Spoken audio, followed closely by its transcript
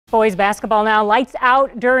Boys basketball now lights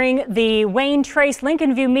out during the Wayne Trace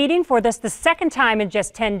Lincolnview meeting for this the second time in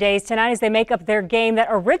just 10 days tonight as they make up their game that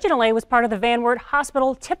originally was part of the Van Wert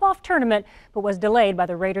Hospital tip-off tournament but was delayed by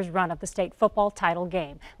the Raiders' run of the state football title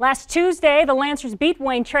game. Last Tuesday, the Lancers beat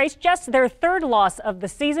Wayne Trace, just their third loss of the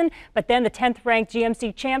season, but then the 10th-ranked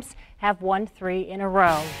GMC champs have won 3 in a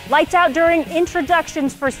row. Lights out during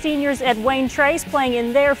introductions for seniors at Wayne Trace playing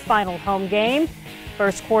in their final home game.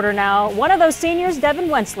 First quarter now. One of those seniors, Devin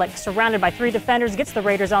Wenslick, surrounded by 3 defenders, gets the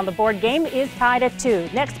Raiders on the board. Game is tied at 2.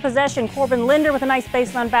 Next possession, Corbin Linder with a nice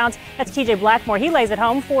baseline bounce. That's TJ Blackmore. He lays it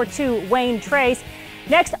home, 4-2 Wayne Trace.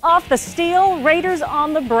 Next, off the steal, Raiders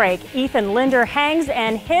on the break. Ethan Linder hangs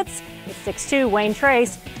and hits. It's 6-2 Wayne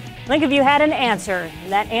Trace. Lincolnview had an answer.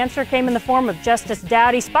 That answer came in the form of Justice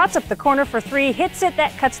Dowdy. Spots up the corner for 3, hits it.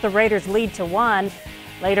 That cuts the Raiders' lead to 1.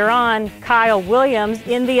 Later on, Kyle Williams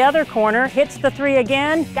in the other corner hits the 3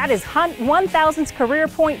 again. Got his 1,000th career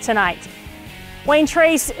point tonight. Wayne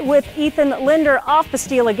Trace with Ethan Linder off the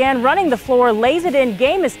steal again, running the floor, lays it in.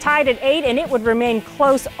 Game is tied at 8, and it would remain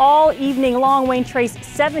close all evening long. Wayne Trace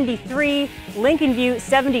 73, Lincolnview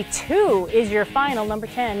 72 is your final. Number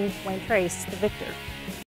 10, Wayne Trace, the victor.